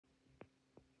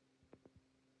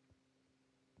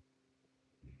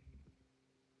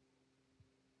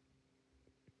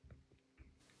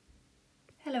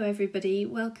Hello everybody,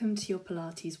 welcome to your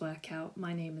Pilates workout.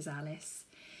 My name is Alice.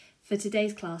 For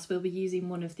today's class we'll be using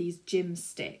one of these gym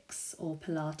sticks or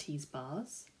Pilates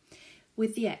bars.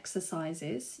 With the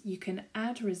exercises you can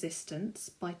add resistance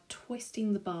by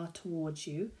twisting the bar towards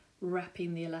you,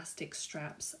 wrapping the elastic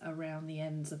straps around the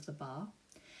ends of the bar.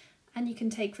 And you can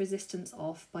take resistance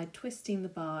off by twisting the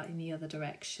bar in the other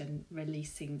direction,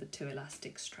 releasing the two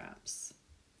elastic straps.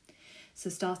 So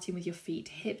starting with your feet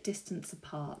hip distance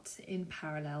apart in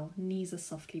parallel, knees are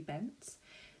softly bent,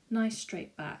 nice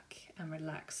straight back and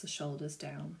relax the shoulders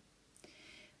down.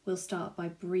 We'll start by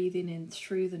breathing in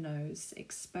through the nose,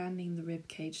 expanding the rib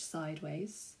cage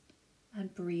sideways,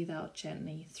 and breathe out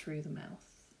gently through the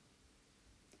mouth.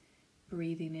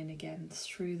 Breathing in again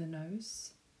through the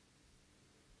nose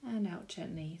and out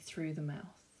gently through the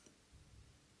mouth.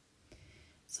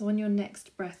 So on your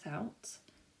next breath out,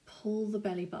 pull the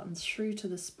belly button through to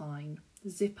the spine,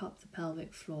 zip up the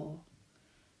pelvic floor,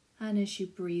 and as you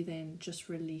breathe in, just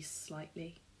release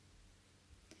slightly.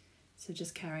 So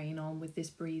just carrying on with this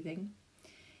breathing,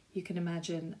 you can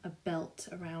imagine a belt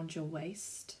around your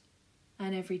waist,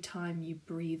 and every time you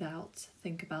breathe out,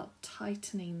 think about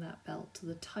tightening that belt to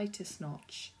the tightest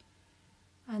notch,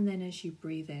 and then as you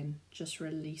breathe in, just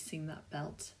releasing that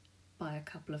belt by a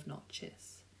couple of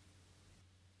notches.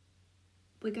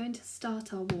 We're going to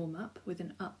start our warm-up with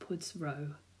an upwards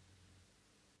row.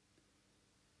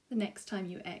 The next time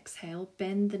you exhale,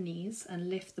 bend the knees and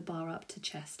lift the bar up to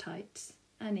chest height,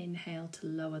 and inhale to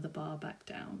lower the bar back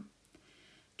down.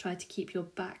 Try to keep your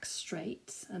back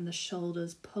straight and the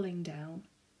shoulders pulling down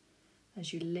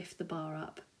as you lift the bar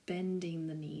up, bending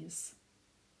the knees,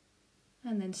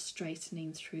 and then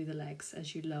straightening through the legs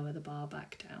as you lower the bar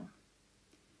back down.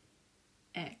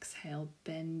 Exhale,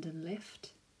 bend and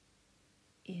lift.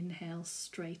 Inhale,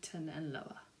 straighten and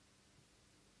lower.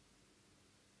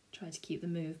 Try to keep the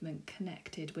movement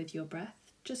connected with your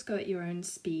breath. Just go at your own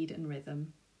speed and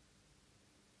rhythm.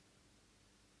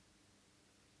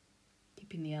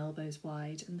 Keeping the elbows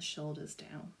wide and the shoulders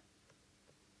down.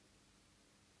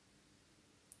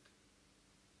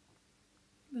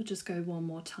 We'll just go one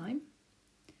more time.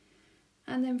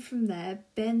 And then from there,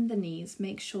 bend the knees,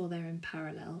 make sure they're in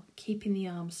parallel, keeping the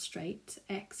arms straight.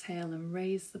 Exhale and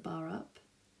raise the bar up.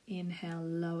 Inhale,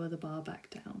 lower the bar back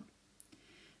down.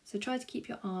 So try to keep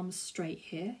your arms straight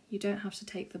here. You don't have to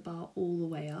take the bar all the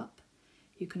way up.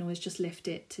 You can always just lift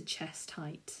it to chest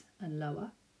height and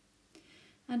lower.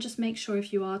 And just make sure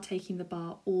if you are taking the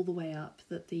bar all the way up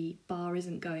that the bar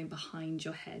isn't going behind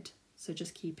your head. So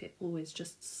just keep it always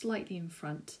just slightly in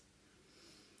front.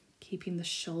 Keeping the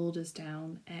shoulders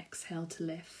down. Exhale to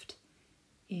lift.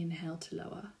 Inhale to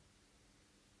lower.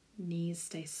 Knees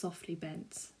stay softly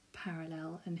bent,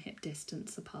 parallel and hip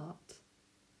distance apart.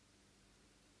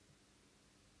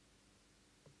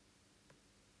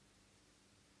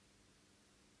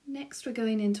 Next we're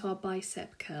going into our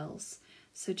bicep curls.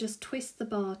 So just twist the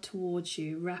bar towards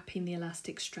you, wrapping the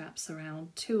elastic straps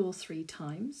around 2 or 3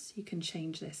 times. You can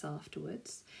change this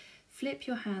afterwards. Flip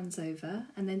your hands over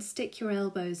and then stick your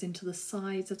elbows into the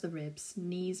sides of the ribs,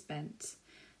 knees bent.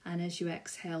 And as you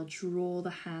exhale, draw the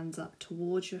hands up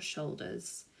towards your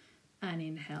shoulders and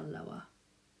inhale, lower.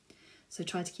 So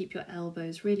try to keep your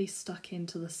elbows really stuck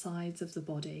into the sides of the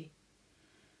body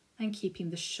and keeping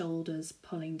the shoulders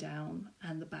pulling down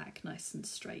and the back nice and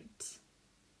straight.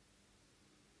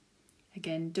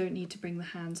 Again, don't need to bring the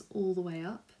hands all the way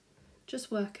up,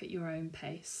 just work at your own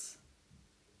pace.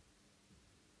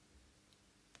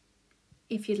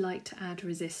 If you'd like to add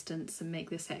resistance and make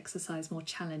this exercise more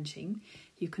challenging,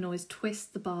 you can always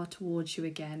twist the bar towards you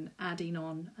again, adding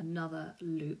on another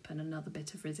loop and another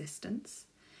bit of resistance.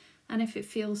 And if it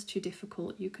feels too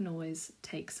difficult, you can always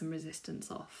take some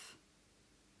resistance off.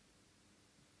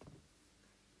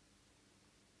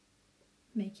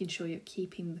 Making sure you're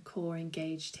keeping the core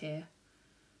engaged here,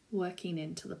 working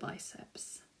into the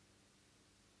biceps.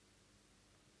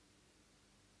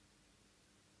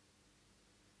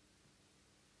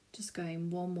 Just going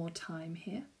one more time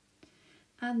here,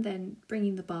 and then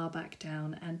bringing the bar back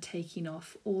down and taking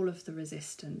off all of the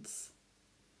resistance.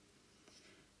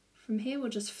 From here we'll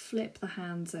just flip the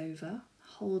hands over,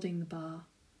 holding the bar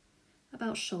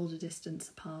about shoulder distance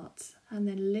apart, and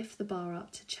then lift the bar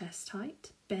up to chest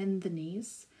height, bend the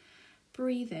knees,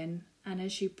 breathe in, and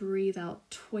as you breathe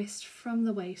out, twist from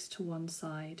the waist to one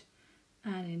side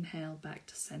and inhale back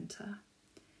to center.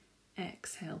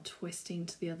 Exhale, twisting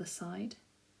to the other side.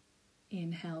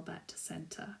 Inhale back to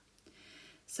center.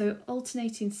 So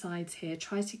alternating sides here,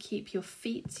 try to keep your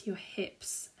feet, your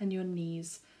hips and your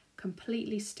knees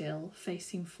completely still,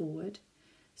 facing forward.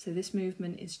 So this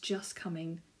movement is just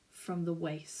coming from the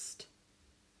waist.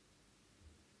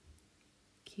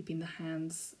 keeping the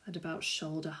hands at about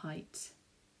shoulder height.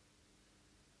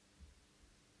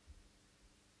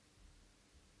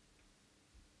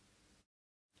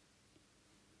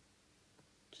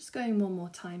 Just going one more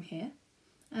time here,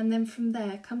 and then from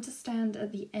there come to stand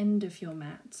at the end of your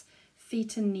mat,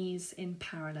 feet and knees in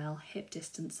parallel, hip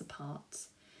distance apart.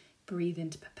 Breathe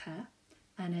in to prepare,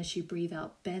 and as you breathe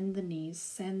out, bend the knees,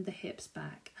 send the hips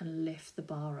back and lift the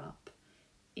bar up.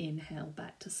 Inhale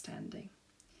back to standing.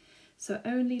 So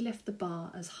only lift the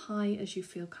bar as high as you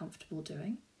feel comfortable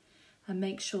doing, and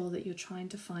make sure that you're trying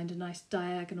to find a nice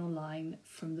diagonal line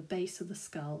from the base of the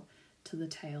skull to the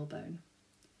tailbone.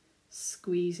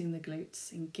 Squeezing the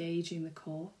glutes, engaging the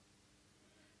core,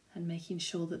 and making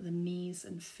sure that the knees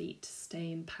and feet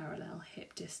stay in parallel,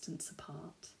 hip distance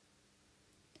apart.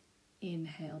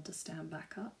 Inhale to stand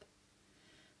back up,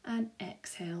 and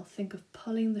exhale, think of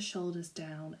pulling the shoulders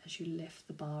down as you lift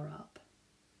the bar up.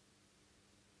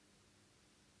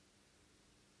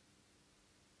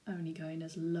 Only going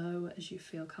as low as you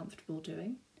feel comfortable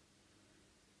doing.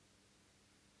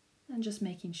 And just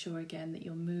making sure again that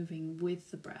you're moving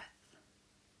with the breath.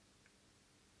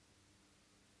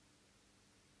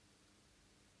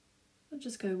 We'll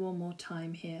just go one more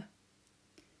time here.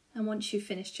 And once you've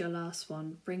finished your last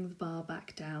one, bring the bar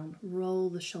back down, roll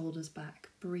the shoulders back,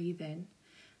 breathe in,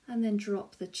 and then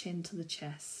drop the chin to the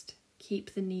chest.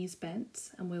 Keep the knees bent,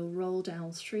 and we'll roll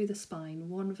down through the spine,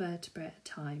 one vertebrae at a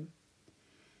time.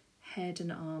 Head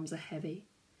and arms are heavy.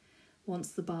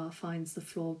 Once the bar finds the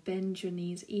floor, bend your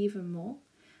knees even more,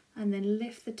 and then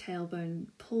lift the tailbone,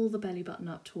 pull the belly button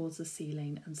up towards the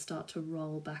ceiling, and start to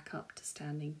roll back up to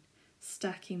standing,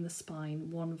 stacking the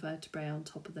spine, one vertebrae on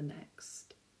top of the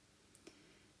next.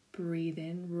 Breathe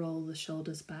in, roll the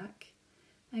shoulders back,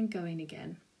 and going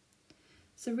again.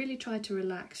 So really try to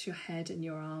relax your head and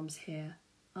your arms here,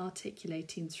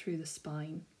 articulating through the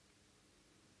spine.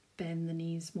 Bend the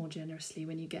knees more generously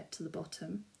when you get to the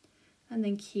bottom, and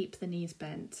then keep the knees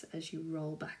bent as you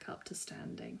roll back up to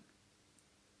standing.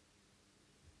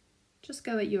 Just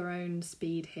go at your own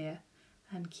speed here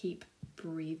and keep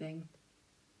breathing.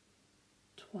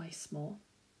 Twice more.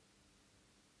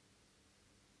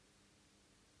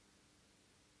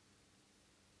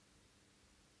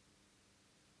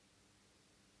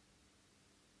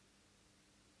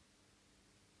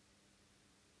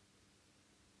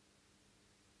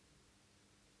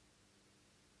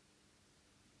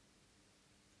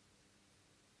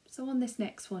 So on this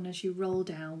next one, as you roll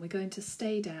down, we're going to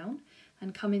stay down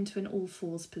and come into an all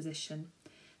fours position.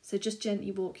 So just gently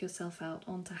walk yourself out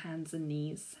onto hands and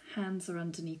knees. Hands are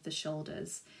underneath the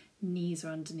shoulders, knees are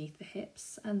underneath the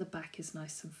hips, and the back is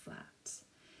nice and flat.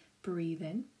 Breathe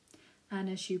in, and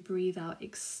as you breathe out,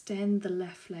 extend the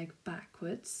left leg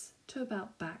backwards to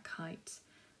about back height,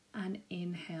 and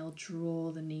inhale,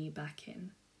 draw the knee back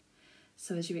in.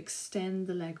 So as you extend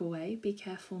the leg away, be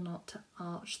careful not to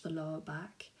arch the lower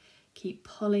back. Keep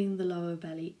pulling the lower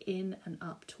belly in and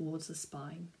up towards the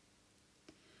spine.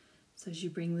 So as you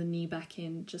bring the knee back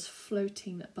in, just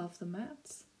floating above the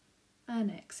mat, and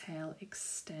exhale,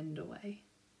 extend away.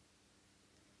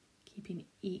 Keeping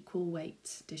equal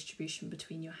weight distribution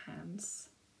between your hands.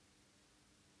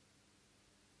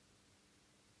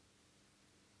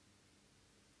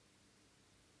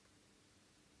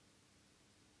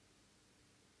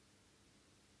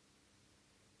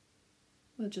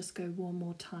 We'll just go one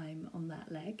more time on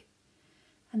that leg,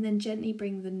 and then gently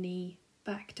bring the knee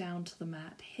back down to the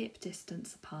mat, hip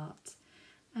distance apart,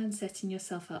 and setting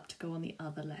yourself up to go on the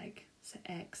other leg. So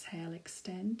exhale,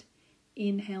 extend.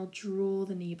 Inhale, draw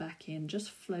the knee back in, just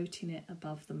floating it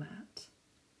above the mat.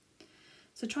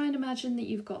 So try and imagine that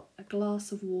you've got a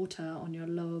glass of water on your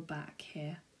lower back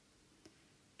here.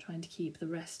 Trying to keep the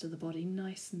rest of the body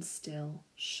nice and still,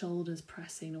 shoulders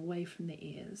pressing away from the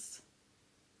ears.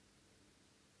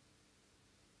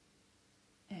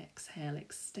 Exhale,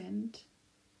 extend.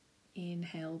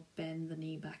 Inhale, bend the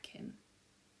knee back in.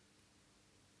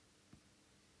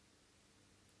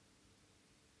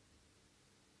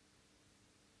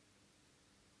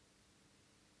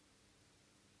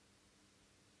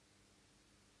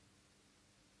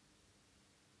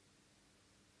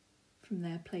 From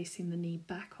there, placing the knee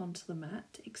back onto the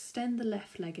mat, extend the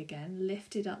left leg again,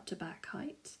 lift it up to back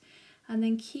height, and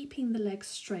then keeping the leg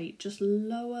straight, just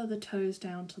lower the toes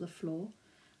down to the floor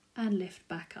and lift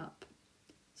back up.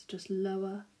 So just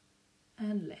lower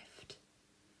and lift.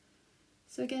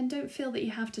 So again, don't feel that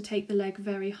you have to take the leg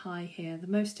very high here. The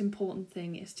most important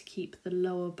thing is to keep the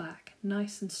lower back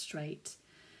nice and straight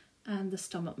and the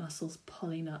stomach muscles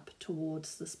pulling up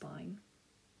towards the spine.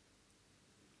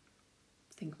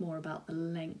 Think more about the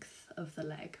length of the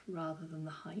leg rather than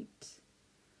the height.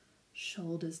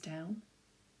 shoulders down,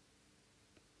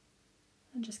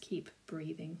 and just keep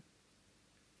breathing.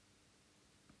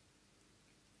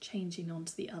 Changing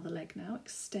onto the other leg now,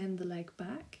 extend the leg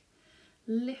back,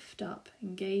 lift up,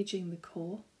 engaging the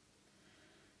core,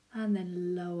 and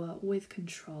then lower with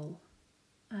control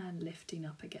and lifting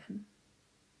up again.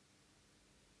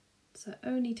 So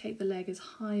only take the leg as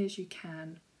high as you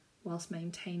can whilst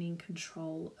maintaining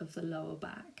control of the lower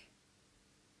back.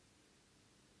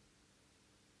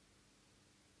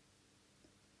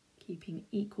 Keeping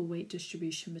equal weight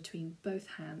distribution between both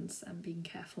hands and being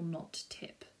careful not to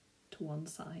tip to one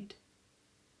side.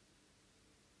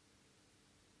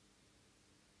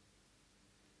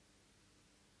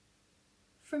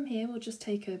 From here we'll just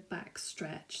take a back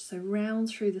stretch, so round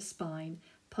through the spine,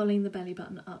 pulling the belly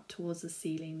button up towards the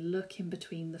ceiling, looking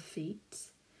between the feet,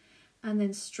 and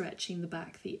then stretching the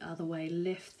back the other way,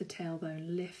 lift the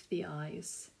tailbone, lift the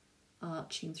eyes,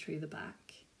 arching through the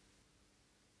back.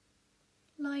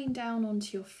 Lying down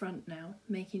onto your front now,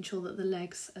 making sure that the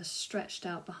legs are stretched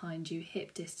out behind you,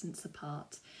 hip distance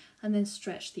apart, and then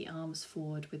stretch the arms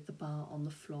forward with the bar on the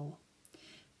floor.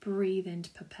 Breathe in to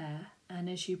prepare, and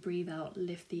as you breathe out,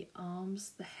 lift the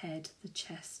arms, the head, the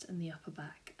chest and the upper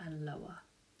back and lower.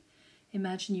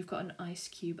 Imagine you've got an ice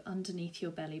cube underneath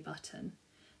your belly button,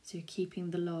 so you're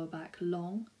keeping the lower back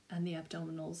long and the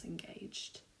abdominals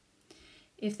engaged.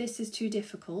 If this is too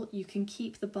difficult, you can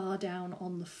keep the bar down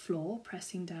on the floor,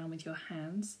 pressing down with your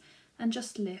hands, and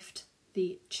just lift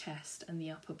the chest and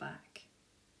the upper back.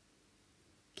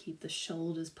 Keep the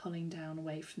shoulders pulling down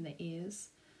away from the ears,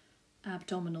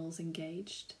 abdominals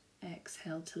engaged.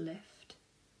 Exhale to lift,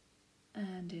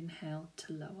 and inhale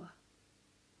to lower.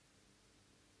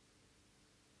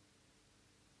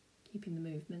 Keeping the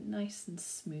movement nice and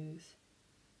smooth,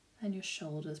 and your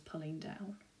shoulders pulling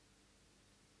down.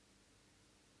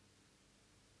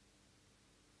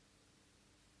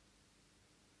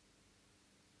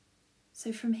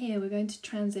 So from here we're going to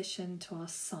transition to our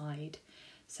side.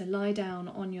 So lie down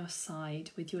on your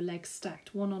side with your legs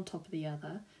stacked one on top of the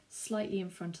other, slightly in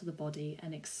front of the body,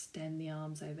 and extend the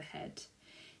arms overhead.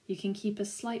 You can keep a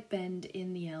slight bend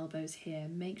in the elbows here,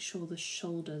 make sure the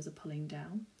shoulders are pulling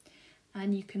down,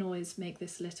 and you can always make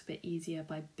this a little bit easier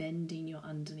by bending your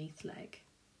underneath leg.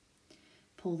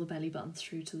 Pull the belly button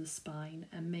through to the spine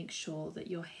and make sure that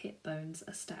your hip bones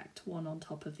are stacked one on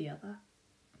top of the other.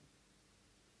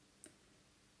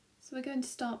 So we're going to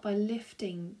start by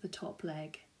lifting the top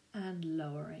leg and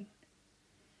lowering.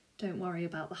 Don't worry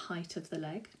about the height of the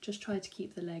leg, just try to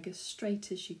keep the leg as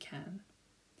straight as you can,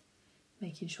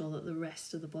 making sure that the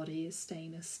rest of the body is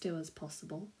staying as still as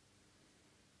possible.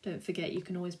 Don't forget you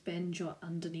can always bend your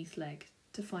underneath leg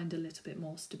to find a little bit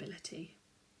more stability.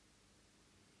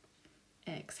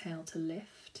 Exhale to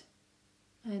lift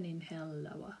and inhale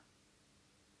lower.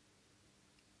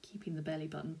 Keeping the belly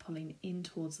button pulling in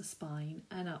towards the spine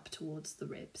and up towards the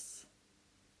ribs.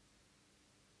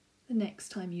 The next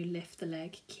time you lift the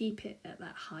leg, keep it at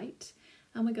that height,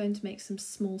 and we're going to make some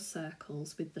small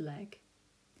circles with the leg.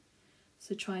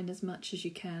 So trying as much as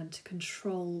you can to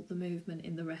control the movement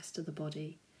in the rest of the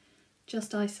body,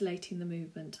 just isolating the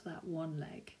movement to that one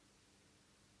leg.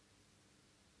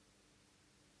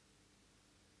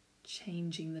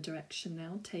 Changing the direction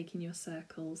now, taking your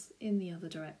circles in the other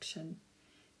direction.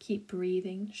 Keep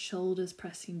breathing, shoulders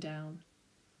pressing down,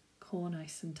 core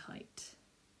nice and tight.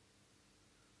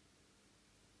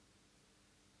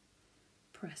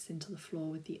 Press into the floor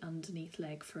with the underneath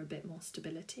leg for a bit more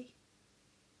stability.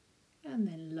 And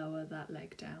then lower that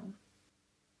leg down.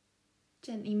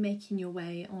 Gently making your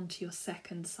way onto your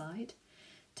second side.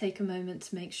 Take a moment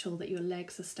to make sure that your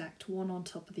legs are stacked one on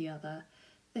top of the other.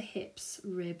 The hips,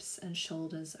 ribs and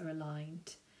shoulders are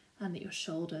aligned, and that your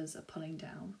shoulders are pulling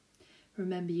down.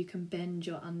 Remember, you can bend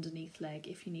your underneath leg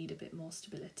if you need a bit more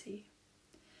stability.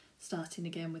 Starting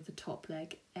again with the top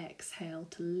leg, exhale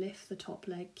to lift the top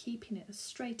leg, keeping it as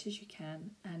straight as you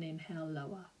can, and inhale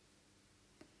lower.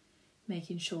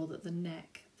 Making sure that the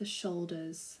neck, the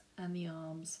shoulders and the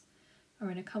arms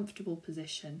are in a comfortable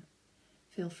position.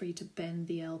 Feel free to bend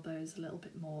the elbows a little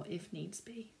bit more if needs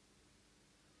be.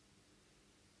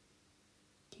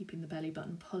 Keeping the belly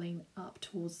button pulling up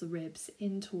towards the ribs,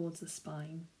 in towards the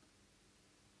spine.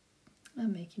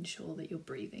 And making sure that you're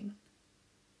breathing.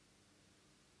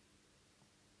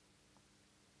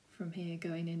 From here,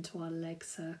 going into our leg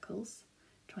circles,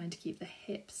 trying to keep the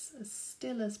hips as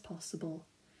still as possible.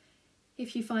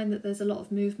 If you find that there's a lot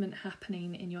of movement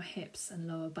happening in your hips and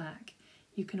lower back,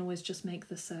 you can always just make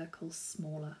the circles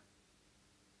smaller.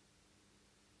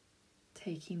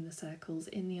 Taking the circles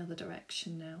in the other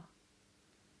direction now.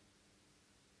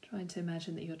 Trying to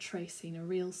imagine that you're tracing a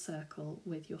real circle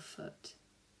with your foot.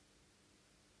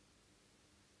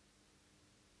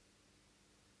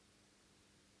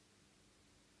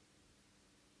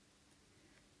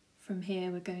 From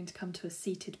here, we're going to come to a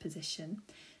seated position.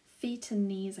 Feet and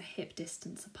knees are hip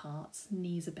distance apart,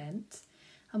 knees are bent,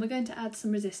 and we're going to add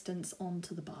some resistance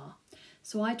onto the bar.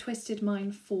 So I twisted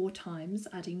mine 4 times,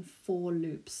 adding 4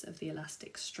 loops of the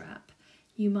elastic strap.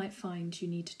 You might find you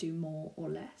need to do more or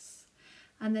less.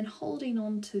 And then holding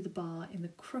on to the bar in the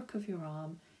crook of your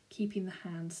arm, keeping the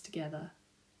hands together.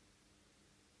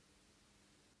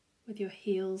 With your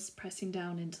heels pressing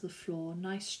down into the floor,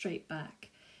 nice straight back.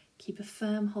 Keep a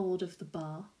firm hold of the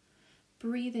bar.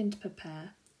 Breathe in to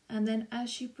prepare, and then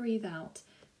as you breathe out,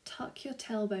 tuck your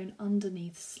tailbone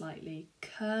underneath slightly,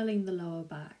 curling the lower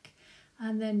back,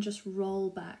 and then just roll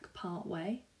back part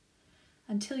way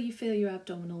until you feel your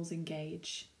abdominals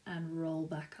engage and roll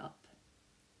back up.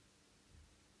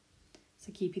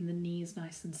 So keeping the knees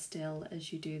nice and still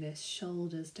as you do this,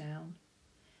 shoulders down.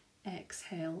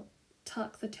 Exhale,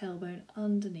 tuck the tailbone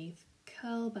underneath,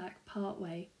 curl back part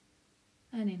way,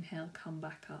 and inhale, come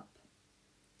back up.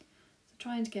 So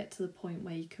trying to get to the point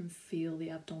where you can feel the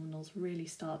abdominals really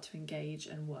start to engage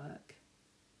and work.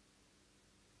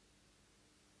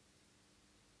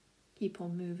 Keep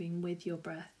on moving with your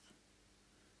breath,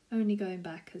 only going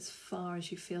back as far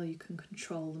as you feel you can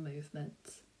control the movement.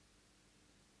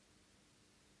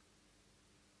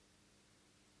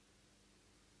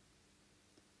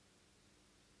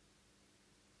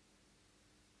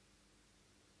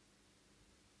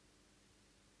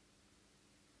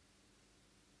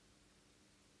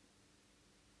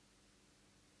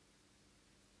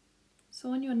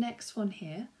 So on your next one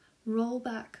here, roll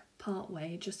back part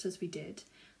way just as we did,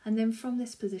 and then from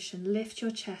this position lift your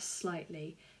chest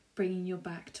slightly, bringing your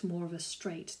back to more of a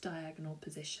straight diagonal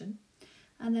position,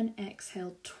 and then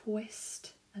exhale,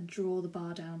 twist and draw the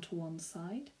bar down to one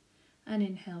side, and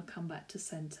inhale, come back to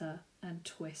centre and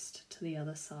twist to the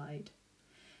other side.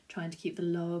 Trying to keep the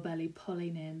lower belly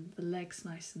pulling in, the legs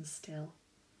nice and still,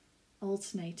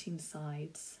 alternating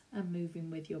sides and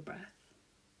moving with your breath.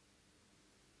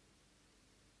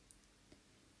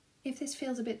 If this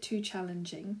feels a bit too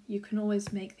challenging, you can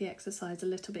always make the exercise a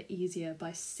little bit easier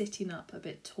by sitting up a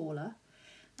bit taller,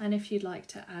 and if you'd like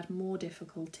to add more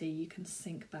difficulty, you can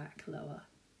sink back lower.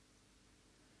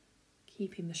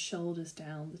 Keeping the shoulders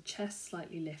down, the chest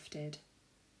slightly lifted,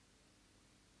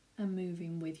 and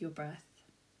moving with your breath.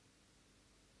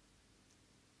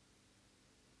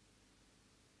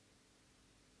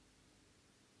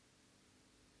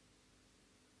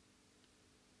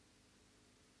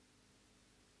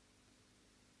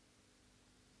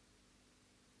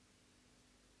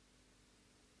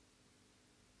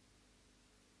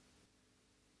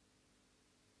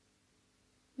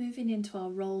 Moving into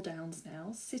our roll downs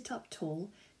now, sit up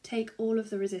tall, take all of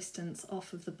the resistance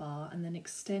off of the bar and then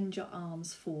extend your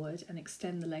arms forward and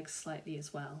extend the legs slightly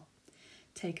as well.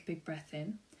 Take a big breath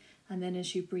in, and then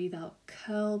as you breathe out,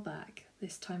 curl back,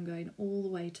 this time going all the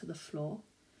way to the floor.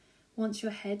 Once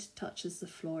your head touches the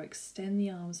floor, extend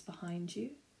the arms behind you,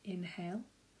 inhale,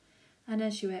 and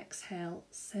as you exhale,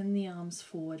 send the arms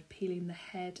forward, peeling the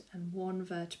head and one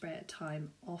vertebrae at a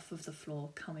time off of the floor,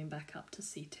 coming back up to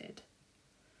seated.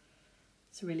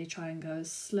 So really try and go as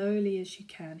slowly as you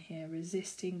can here,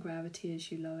 resisting gravity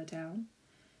as you lower down.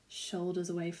 Shoulders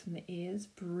away from the ears,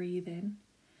 breathe in.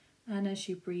 And as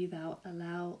you breathe out,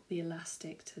 allow the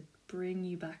elastic to bring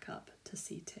you back up to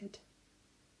seated.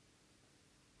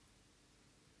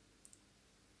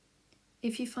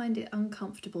 If you find it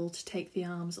uncomfortable to take the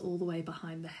arms all the way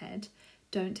behind the head,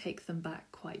 don't take them back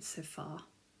quite so far.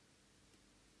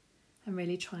 And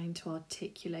really trying to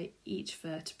articulate each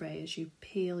vertebrae as you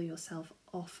peel yourself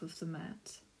off of the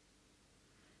mat.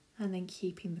 And then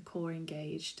keeping the core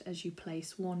engaged as you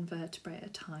place one vertebrae at a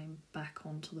time back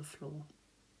onto the floor.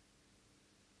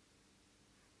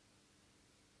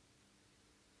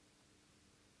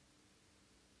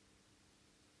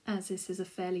 As this is a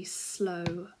fairly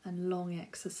slow and long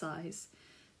exercise,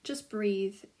 just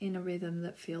breathe in a rhythm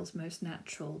that feels most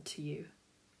natural to you.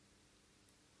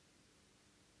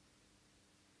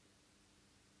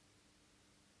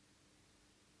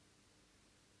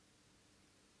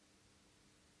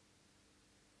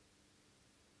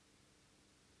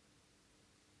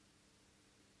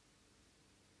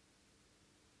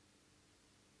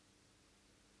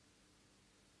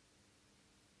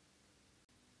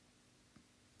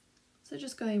 So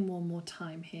just going one more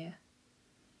time here.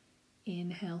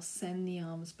 Inhale, send the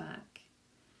arms back,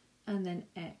 and then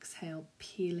exhale,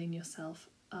 peeling yourself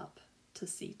up to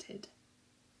seated.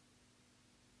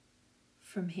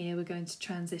 From here we're going to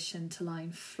transition to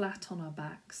lying flat on our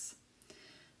backs.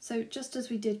 So just as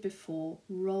we did before,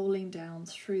 rolling down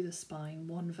through the spine,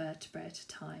 one vertebra at a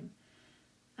time,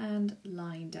 and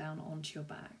lying down onto your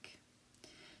back.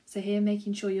 So here,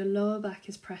 making sure your lower back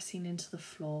is pressing into the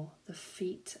floor, the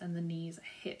feet and the knees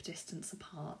are hip distance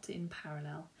apart in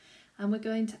parallel. And we're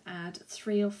going to add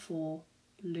 3 or 4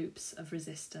 loops of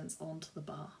resistance onto the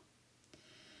bar.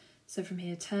 So from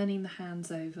here, turning the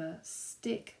hands over,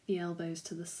 stick the elbows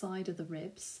to the side of the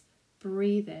ribs,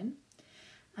 breathe in,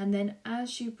 and then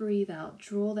as you breathe out,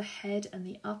 draw the head and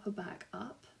the upper back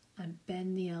up and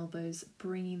bend the elbows,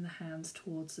 bringing the hands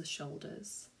towards the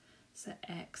shoulders. So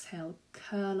exhale,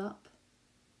 curl up,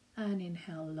 and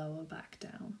inhale, lower back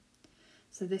down.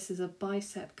 So this is a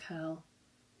bicep curl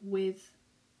with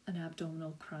an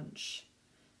abdominal crunch.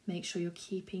 Make sure you're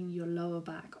keeping your lower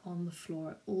back on the floor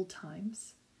at all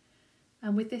times.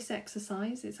 And with this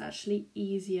exercise, it's actually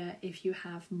easier if you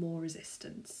have more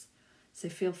resistance. So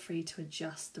feel free to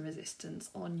adjust the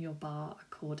resistance on your bar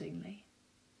accordingly.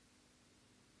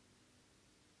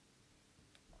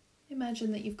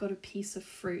 Imagine that you've got a piece of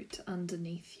fruit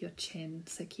underneath your chin,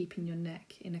 so keeping your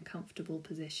neck in a comfortable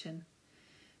position.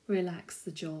 Relax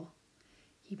the jaw,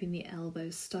 keeping the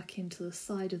elbows stuck into the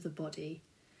side of the body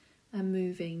and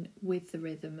moving with the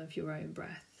rhythm of your own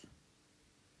breath.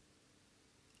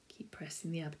 Keep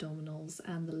pressing the abdominals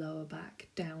and the lower back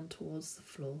down towards the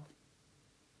floor.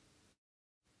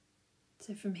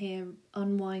 So from here,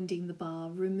 unwinding the bar,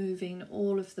 removing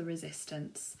all of the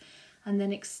resistance, and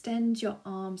then extend your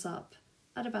arms up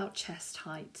at about chest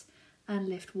height and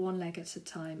lift one leg at a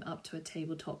time up to a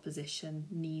tabletop position,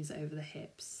 knees over the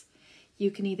hips. You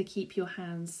can either keep your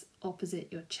hands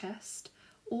opposite your chest,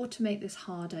 or to make this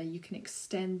harder, you can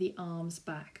extend the arms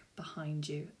back behind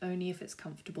you, only if it's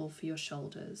comfortable for your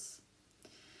shoulders.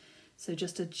 So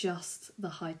just adjust the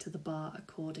height of the bar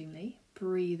accordingly.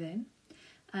 Breathe in,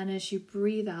 and as you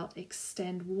breathe out,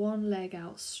 extend one leg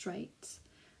out straight,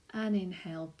 and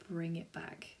inhale, bring it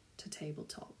back to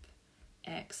tabletop.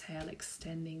 Exhale,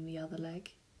 extending the other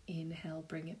leg. Inhale,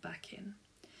 bring it back in.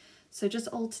 So just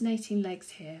alternating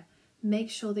legs here.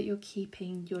 Make sure that you're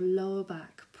keeping your lower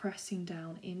back pressing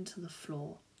down into the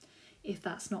floor. If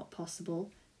that's not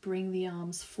possible, bring the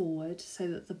arms forward so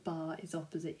that the bar is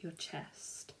opposite your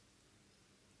chest.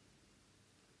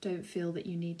 Don't feel that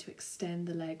you need to extend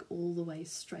the leg all the way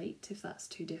straight if that's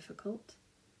too difficult.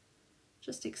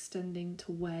 Just extending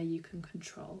to where you can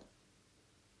control.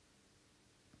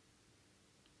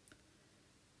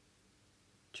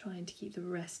 Trying to keep the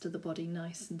rest of the body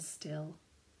nice and still,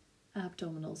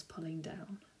 abdominals pulling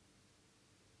down.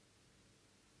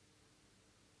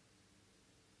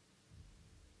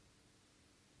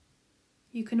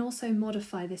 You can also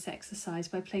modify this exercise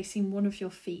by placing one of your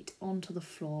feet onto the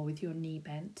floor with your knee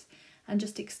bent and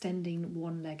just extending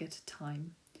one leg at a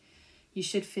time. You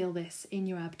should feel this in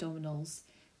your abdominals,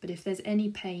 but if there's any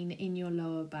pain in your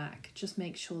lower back, just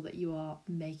make sure that you are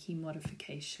making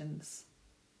modifications.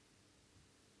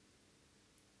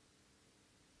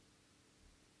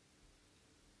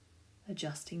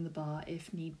 Adjusting the bar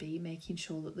if need be, making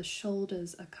sure that the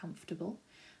shoulders are comfortable.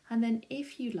 And then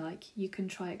if you like, you can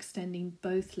try extending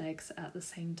both legs at the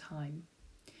same time.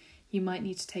 You might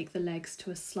need to take the legs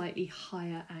to a slightly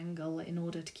higher angle in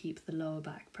order to keep the lower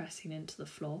back pressing into the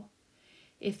floor.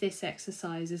 If this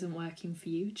exercise isn't working for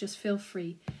you, just feel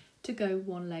free to go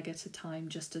one leg at a time,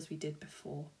 just as we did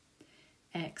before.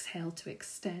 Exhale to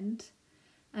extend,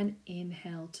 and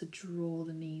inhale to draw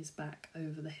the knees back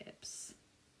over the hips.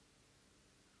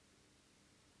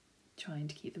 Trying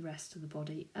to keep the rest of the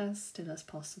body as still as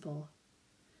possible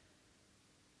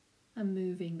and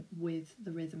moving with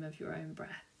the rhythm of your own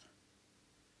breath.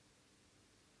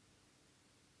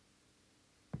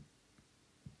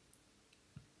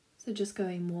 So just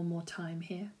going one more time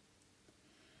here.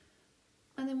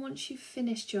 And then once you've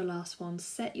finished your last one,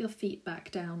 set your feet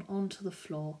back down onto the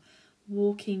floor,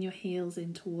 walking your heels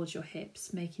in towards your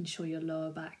hips, making sure your lower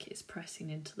back is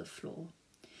pressing into the floor.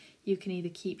 You can either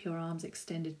keep your arms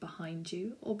extended behind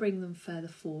you or bring them further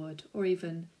forward, or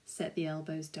even set the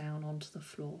elbows down onto the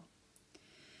floor.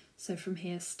 So from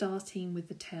here, starting with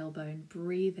the tailbone,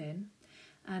 breathe in,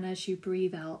 and as you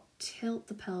breathe out, tilt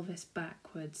the pelvis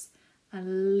backwards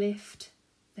and lift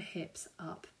the hips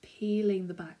up, peeling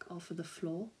the back off of the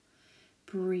floor.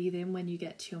 Breathe in when you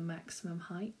get to your maximum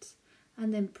height,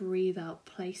 and then breathe out,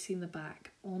 placing the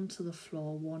back onto the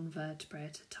floor one vertebra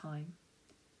at a time.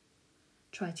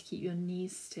 Try to keep your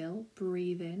knees still,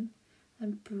 breathe in,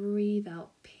 and breathe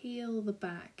out, peel the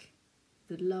back,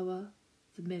 the lower,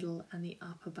 the middle and the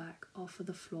upper back off of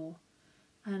the floor,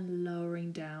 and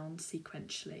lowering down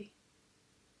sequentially.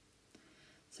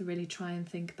 So really try and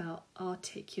think about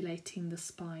articulating the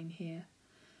spine here,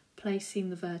 placing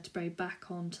the vertebrae back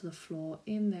onto the floor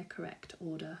in their correct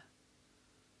order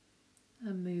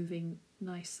and moving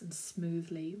nice and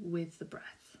smoothly with the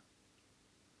breath.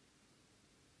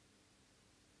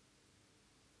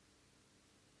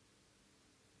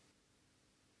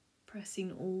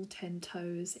 Pressing all 10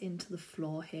 toes into the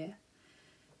floor here.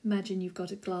 Imagine you've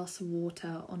got a glass of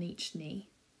water on each knee.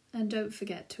 And don't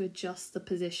forget to adjust the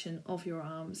position of your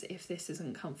arms if this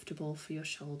isn't comfortable for your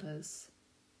shoulders.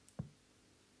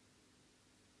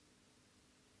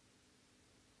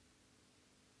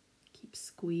 Keep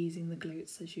squeezing the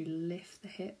glutes as you lift the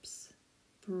hips.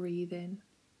 Breathe in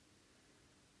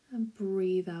and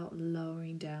breathe out,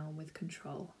 lowering down with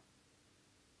control.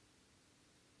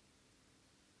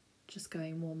 Just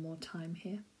going one more time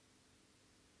here.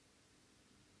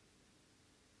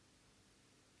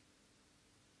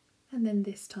 And then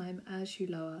this time, as you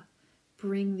lower,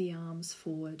 bring the arms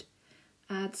forward.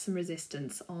 Add some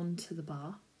resistance onto the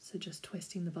bar. So just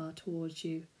twisting the bar towards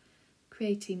you,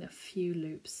 creating a few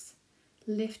loops.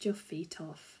 Lift your feet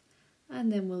off,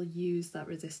 and then we'll use that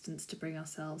resistance to bring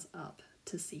ourselves up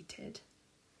to seated.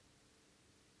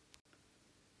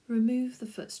 Remove the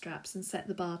foot straps and set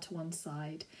the bar to one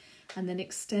side, and then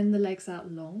extend the legs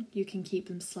out long. You can keep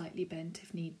them slightly bent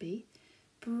if need be.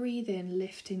 Breathe in,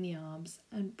 lifting the arms,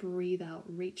 and breathe out,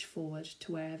 reach forward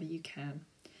to wherever you can.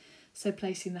 So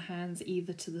placing the hands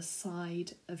either to the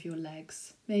side of your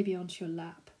legs, maybe onto your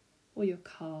lap, or your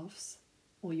calves,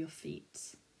 or your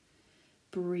feet.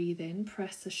 Breathe in,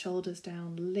 press the shoulders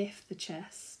down, lift the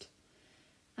chest,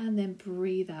 and then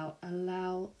breathe out,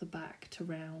 allow the back to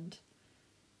round,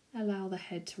 allow the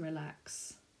head to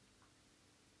relax.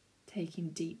 Taking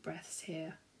deep breaths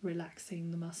here,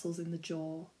 relaxing the muscles in the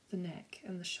jaw, the neck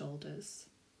and the shoulders.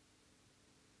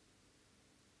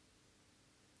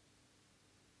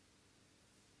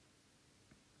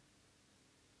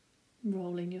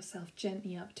 Rolling yourself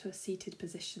gently up to a seated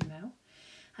position now,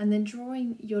 and then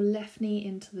drawing your left knee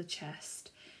into the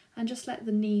chest and just let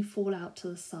the knee fall out to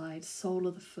the side, sole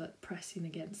of the foot pressing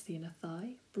against the inner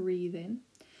thigh. Breathe in,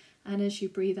 and as you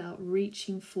breathe out,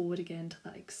 reaching forward again to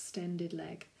that extended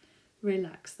leg,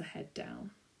 relax the head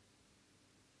down.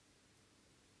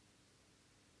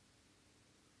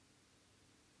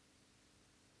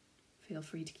 Feel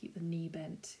free to keep the knee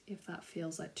bent if that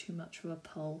feels like too much of a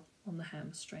pull on the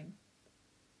hamstring.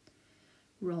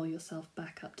 Roll yourself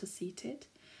back up to seated,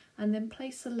 and then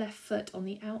place the left foot on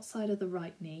the outside of the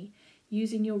right knee.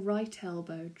 Using your right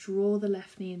elbow, draw the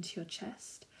left knee into your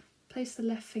chest. Place the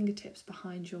left fingertips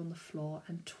behind you on the floor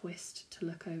and twist to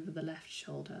look over the left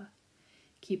shoulder.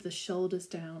 Keep the shoulders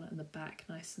down and the back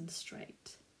nice and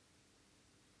straight.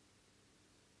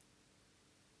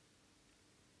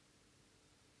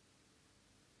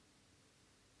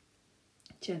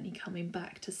 Gently coming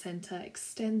back to centre,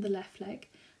 extend the left leg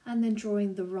and then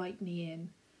drawing the right knee in,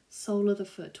 sole of the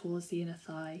foot towards the inner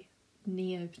thigh,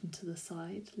 knee open to the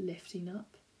side, lifting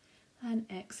up, and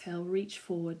exhale, reach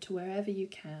forward to wherever you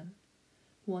can.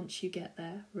 Once you get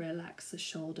there, relax the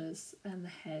shoulders and the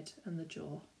head and the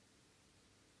jaw.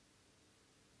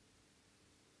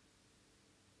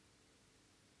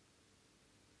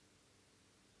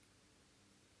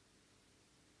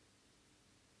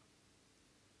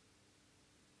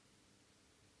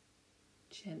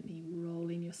 Gently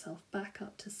rolling yourself back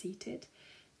up to seated.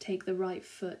 Take the right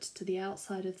foot to the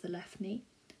outside of the left knee.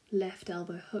 Left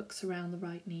elbow hooks around the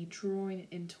right knee, drawing it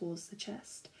in towards the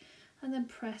chest. And then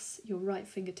press your right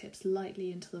fingertips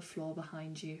lightly into the floor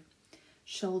behind you.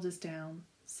 Shoulders down,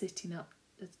 sitting up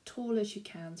as tall as you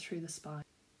can through the spine.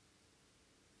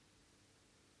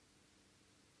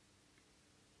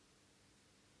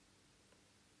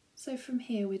 So from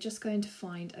here, we're just going to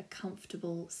find a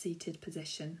comfortable seated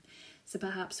position. So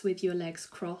perhaps with your legs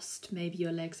crossed, maybe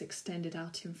your legs extended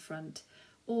out in front,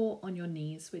 or on your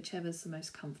knees, whichever's the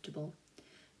most comfortable.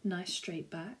 Nice straight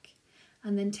back.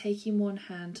 And then taking one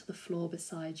hand to the floor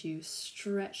beside you,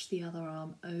 stretch the other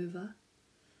arm over,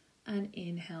 and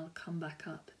inhale, come back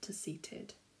up to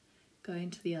seated. Going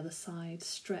to the other side,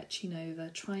 stretching over,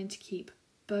 trying to keep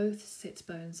both sits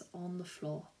bones on the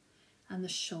floor and the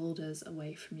shoulders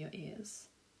away from your ears.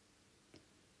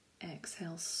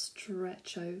 Exhale,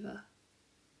 stretch over,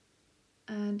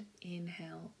 and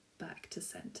inhale, back to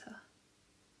center.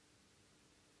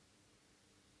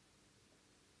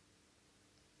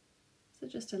 So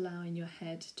just allowing your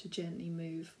head to gently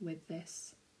move with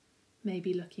this,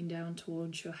 maybe looking down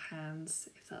towards your hands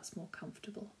if that's more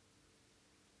comfortable.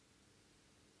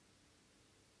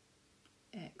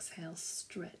 Exhale,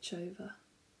 stretch over,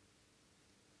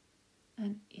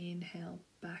 and inhale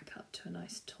back up to a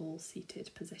nice tall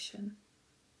seated position.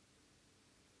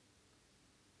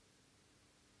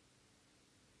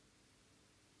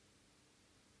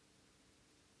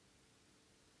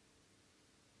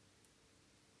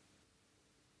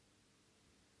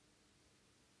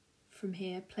 From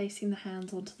here, placing the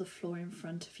hands onto the floor in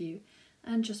front of you,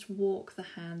 and just walk the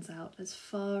hands out as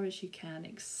far as you can,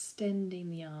 extending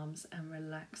the arms, and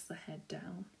relax the head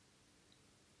down.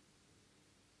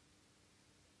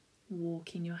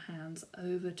 Walking your hands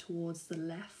over towards the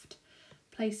left,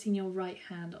 placing your right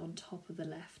hand on top of the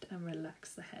left, and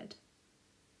relax the head.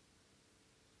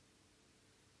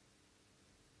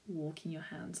 Walking your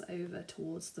hands over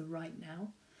towards the right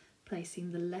now,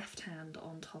 placing the left hand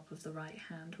on top of the right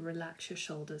hand. Relax your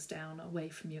shoulders down away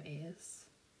from your ears.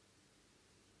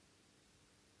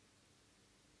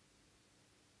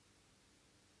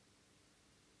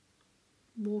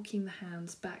 Walking the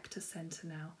hands back to centre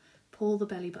now. Pull the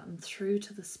belly button through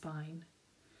to the spine,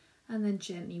 and then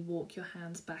gently walk your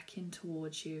hands back in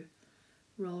towards you,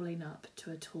 rolling up to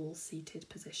a tall seated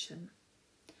position.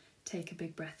 Take a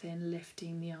big breath in,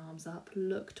 lifting the arms up,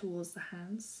 look towards the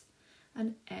hands,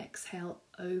 and exhale,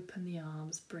 open the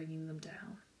arms, bringing them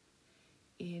down.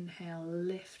 Inhale,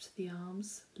 lift the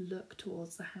arms, look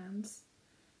towards the hands,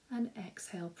 and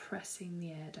exhale, pressing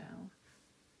the air down.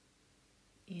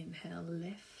 Inhale,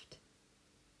 lift,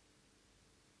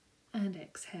 and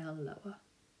exhale, lower.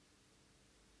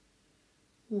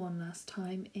 One last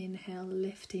time, inhale,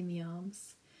 lifting the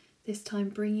arms, this time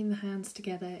bringing the hands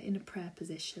together in a prayer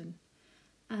position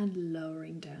and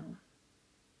lowering down.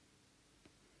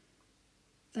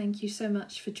 Thank you so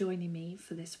much for joining me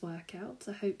for this workout.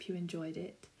 I hope you enjoyed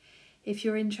it. If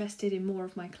you're interested in more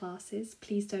of my classes,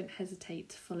 please don't hesitate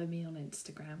to follow me on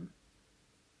Instagram.